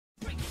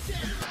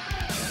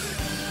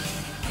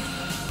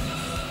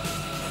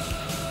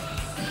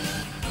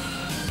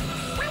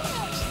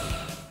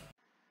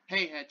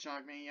Hey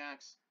Hedgehog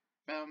Maniacs,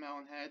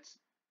 Vannamelon heads,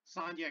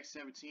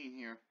 Sondiac17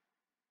 here.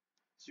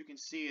 As you can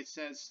see, it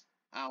says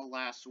out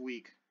last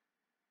week.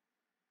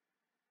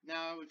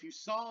 Now, if you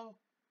saw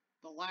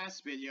the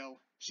last video,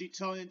 she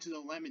turned into the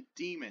Lemon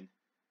Demon.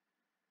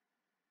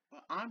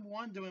 But I'm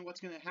wondering what's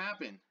gonna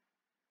happen.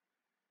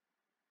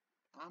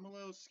 I'm a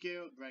little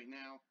scared right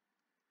now.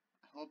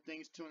 I hope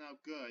things turn out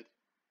good.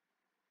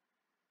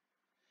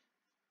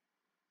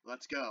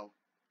 Let's go.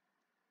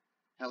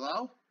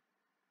 Hello?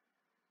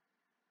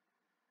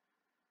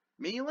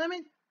 Me,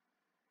 Lemon?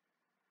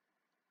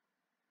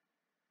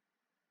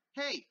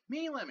 Hey,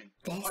 me, Lemon.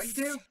 Are you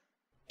there?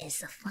 This is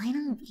the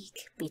final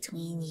week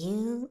between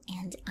you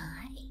and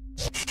I.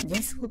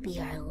 This will be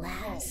our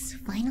last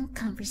final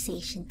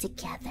conversation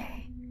together.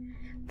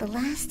 The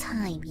last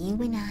time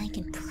you and I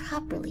can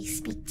properly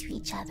speak to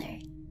each other.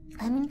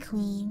 Lemon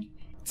Queen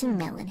to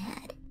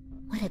Melonhead.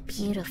 What a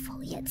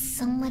beautiful yet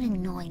somewhat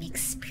annoying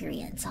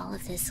experience all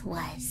of this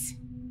was.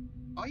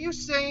 Are you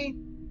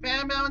saying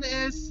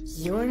Vannamelon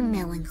is? Your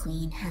Melon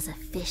Queen has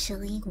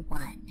officially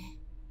won.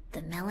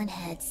 The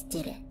Melonheads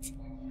did it.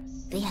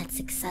 They had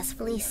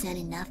successfully sent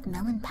enough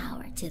melon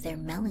power to their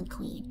Melon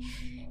Queen.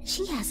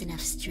 She has enough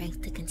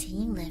strength to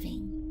continue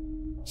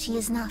living. She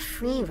is not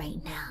free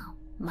right now,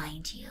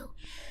 mind you.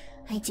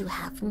 I do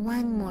have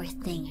one more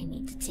thing I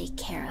need to take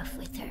care of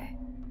with her.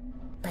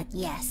 But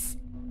yes,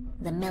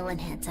 the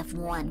Melonheads have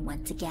won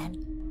once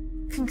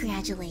again.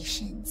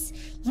 Congratulations.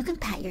 You can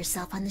pat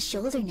yourself on the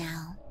shoulder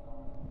now.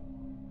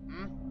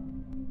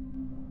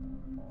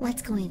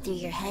 What's going through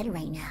your head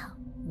right now,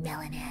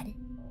 Melonhead?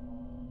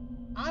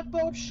 I'm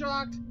both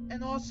shocked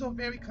and also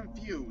very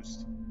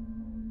confused.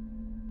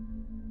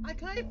 I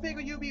kinda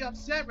figured you'd be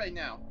upset right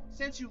now,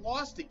 since you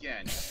lost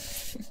again.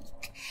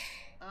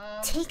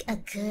 Take a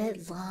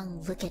good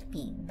long look at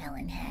me,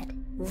 Melonhead.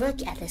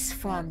 Look at this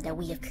form that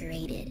we have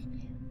created.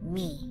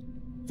 Me,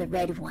 the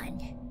Red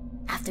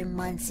One. After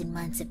months and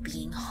months of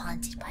being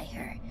haunted by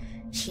her,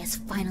 she has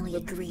finally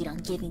agreed on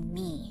giving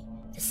me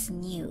this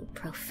new,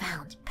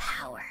 profound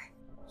power.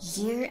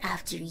 Year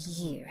after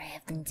year, I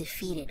have been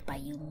defeated by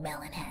you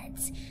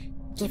Melonheads,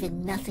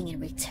 given nothing in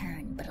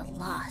return but a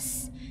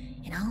loss,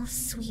 and all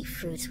sweet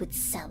fruits would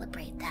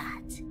celebrate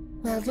that.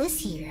 Well,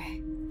 this year,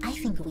 I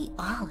think we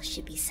all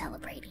should be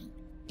celebrating.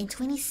 In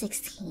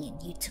 2016,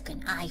 you took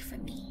an eye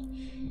from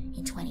me.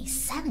 In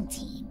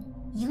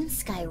 2017, you and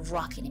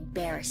Skyrocket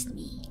embarrassed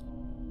me.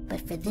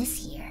 But for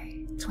this year,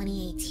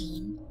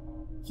 2018,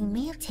 you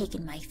may have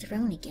taken my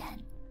throne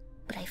again,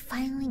 but I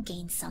finally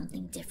gained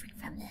something different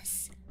from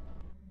this.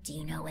 Do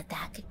you know what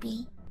that could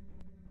be?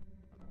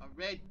 A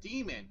red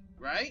demon,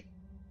 right?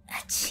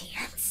 A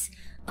chance.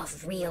 A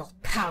real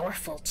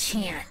powerful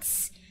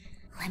chance.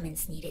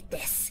 Lemons needed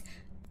this.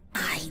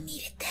 I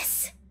needed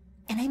this.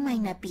 And I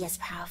might not be as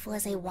powerful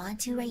as I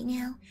want to right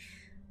now,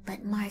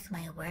 but mark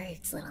my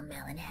words, little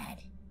Melonhead.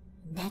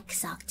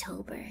 Next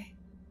October,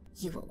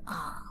 you will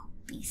all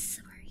be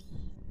sorry.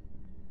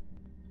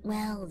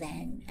 Well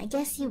then, I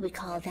guess you would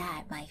call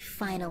that my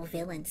final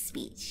villain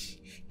speech.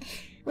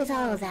 With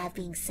all of that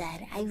being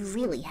said, I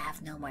really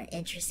have no more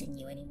interest in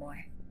you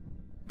anymore.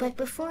 But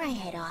before I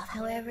head off,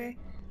 however,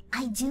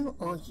 I do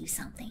owe you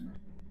something.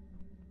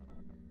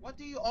 What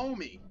do you owe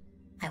me?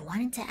 I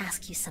wanted to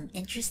ask you some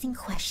interesting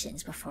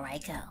questions before I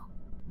go.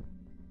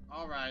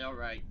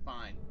 Alright,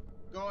 fine.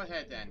 Go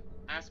ahead then.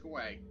 Ask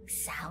away.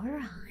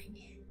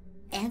 Sauron.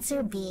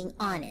 Answer being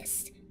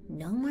honest.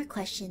 No more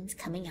questions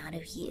coming out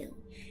of you.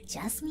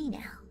 Just me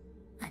now.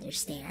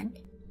 Understand?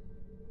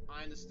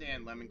 I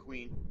understand, Lemon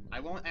Queen. I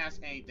won't ask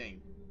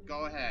anything.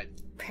 Go ahead.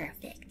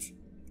 Perfect.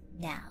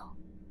 Now,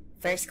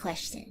 first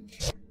question.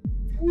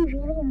 Do you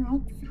really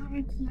like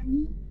sour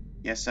candy?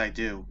 Yes, I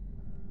do.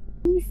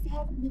 You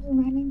said you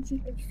wanted to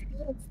be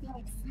sweet instead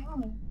of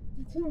sour.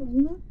 Did you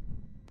mean it?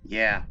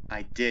 Yeah,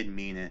 I did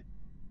mean it.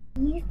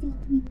 Do you think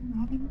maybe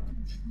Lemon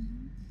can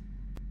change?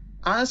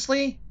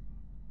 Honestly?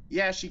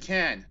 Yeah, she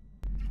can.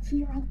 Would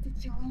you like to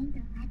join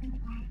the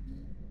Lemon Army?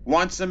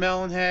 Once a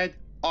Melonhead,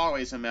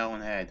 always a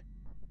Melonhead.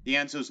 The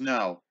answer's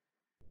no.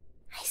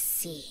 I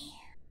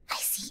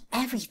see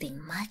everything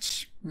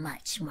much,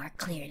 much more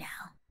clear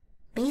now.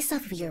 Based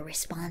off of your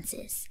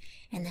responses,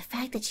 and the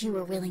fact that you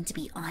were willing to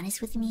be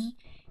honest with me,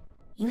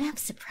 you have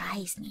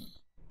surprised me.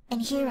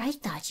 And here I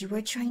thought you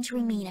were trying to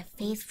remain a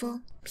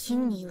faithful,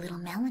 puny little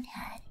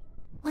Melonhead.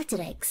 What did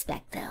I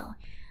expect, though?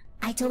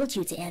 I told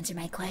you to answer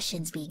my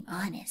questions being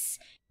honest,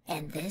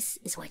 and this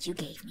is what you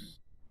gave me.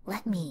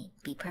 Let me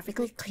be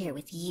perfectly clear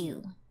with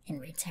you in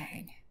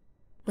return.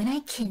 When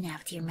I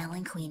kidnapped your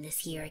Melon Queen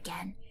this year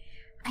again,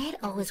 I had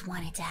always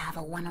wanted to have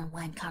a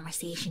one-on-one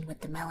conversation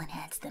with the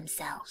Melonheads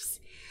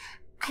themselves.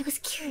 I was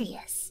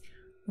curious,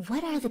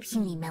 what are the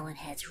puny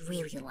Melonheads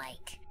really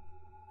like?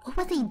 What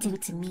would they do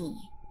to me,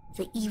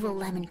 the evil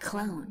Lemon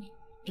clone,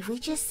 if we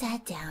just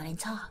sat down and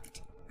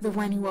talked? The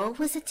one who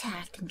always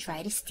attacked and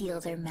tried to steal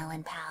their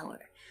melon power,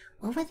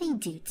 what would they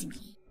do to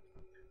me?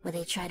 Would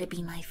they try to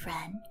be my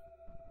friend?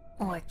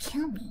 Or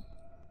kill me?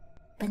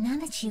 But now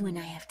that you and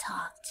I have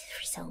talked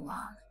for so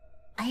long,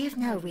 I have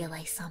now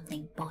realized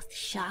something both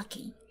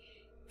shocking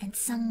and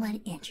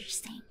somewhat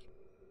interesting.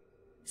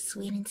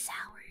 Sweet and sour.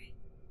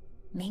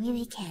 Maybe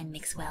they can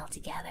mix well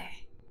together.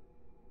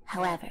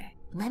 However,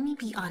 let me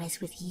be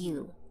honest with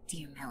you,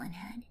 dear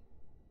Melonhead.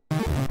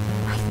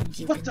 I think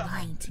you've been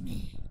lying to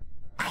me.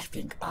 I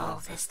think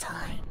all this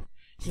time,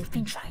 you've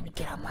been trying to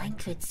get on my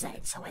good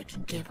side so I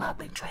can give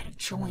up and try to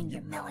join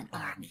your melon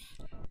army.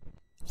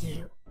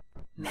 You,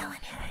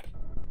 Melonhead,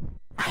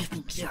 I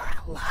think you're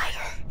a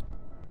liar.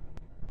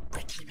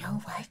 But you know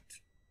what?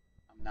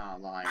 I'm not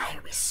a liar. I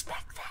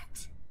respect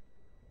that.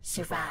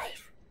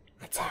 Survive,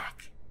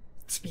 attack,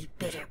 to be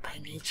bitter by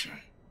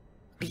nature.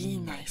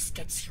 Being nice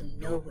gets you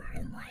nowhere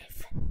in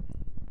life.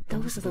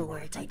 Those are the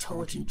words I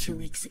told you 2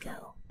 weeks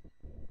ago.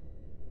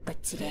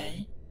 But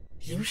today,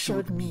 you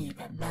showed me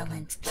that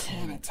melons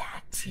can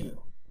attack too.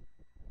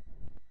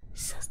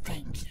 So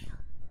thank you.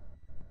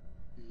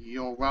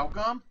 You're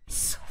welcome.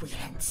 Sweet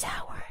and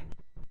sour.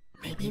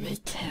 Maybe they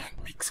can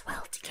mix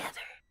well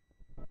together.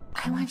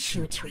 I want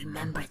you to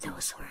remember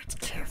those words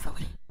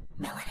carefully,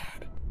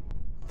 Melonhead.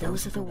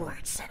 Those are the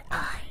words that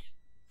I,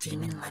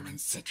 Demon Lemon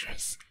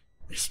Citrus,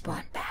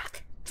 respond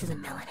back to the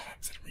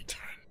Melonheads in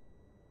return.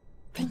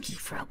 Thank you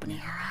for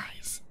opening our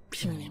eyes,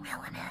 puny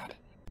Melonhead.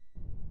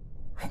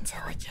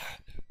 Until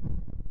again.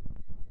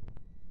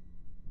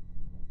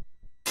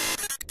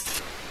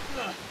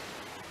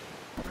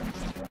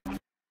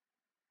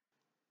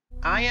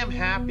 I am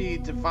happy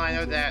to find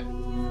out that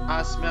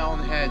us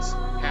Melonheads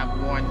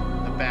have won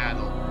the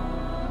battle.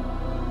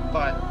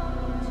 But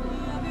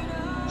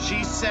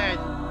she said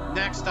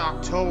next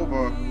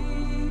October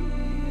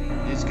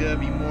is gonna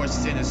be more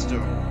sinister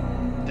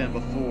than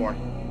before.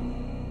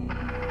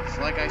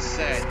 So like I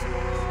said,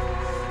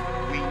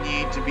 we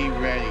need to be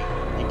ready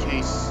in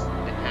case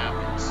it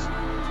happens.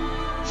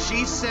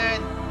 She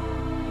said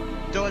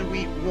during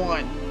week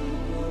 1,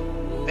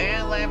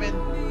 Vannalemon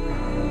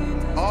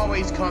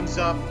always comes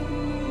up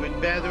with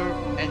better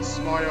and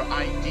smarter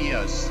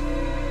ideas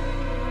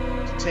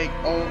to take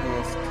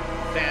over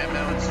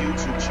Vannamelon's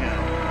YouTube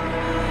channel.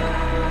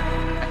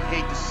 I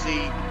hate to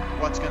see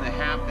what's going to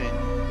happen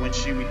when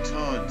she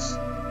returns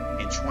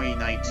in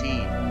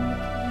 2019.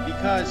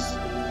 Because,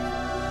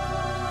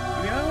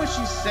 you remember what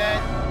she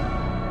said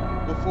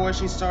before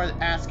she started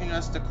asking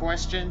us the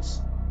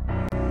questions?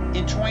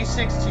 In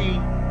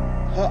 2016,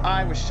 her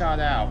eye was shot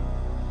out.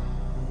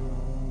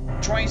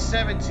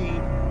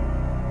 2017,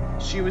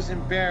 she was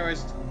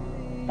embarrassed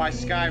by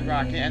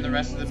Skyrocket and the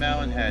rest of the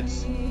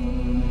Melonheads.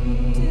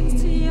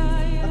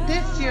 But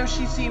this year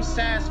she seems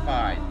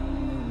satisfied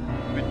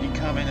with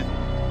becoming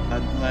a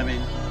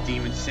lemon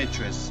demon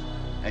citrus,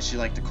 as she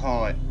liked to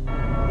call it.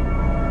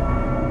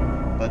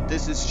 But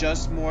this is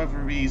just more of a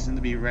reason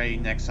to be ready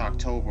next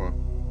October,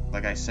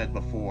 like I said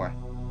before.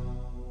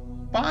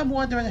 But I'm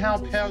wondering how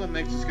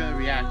Paramix is going to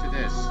react to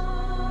this.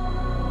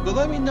 But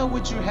let me know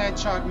what you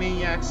Hedgehog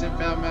Maniacs and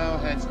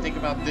Vannamelheads think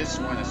about this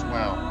one as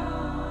well.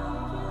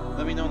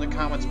 Let me know in the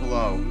comments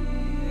below.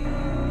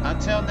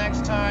 Until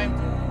next time,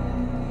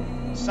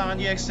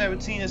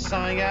 SonDX17 is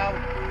signing out.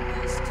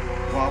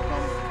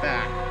 Welcome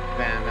back,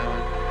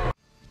 Vannamelon.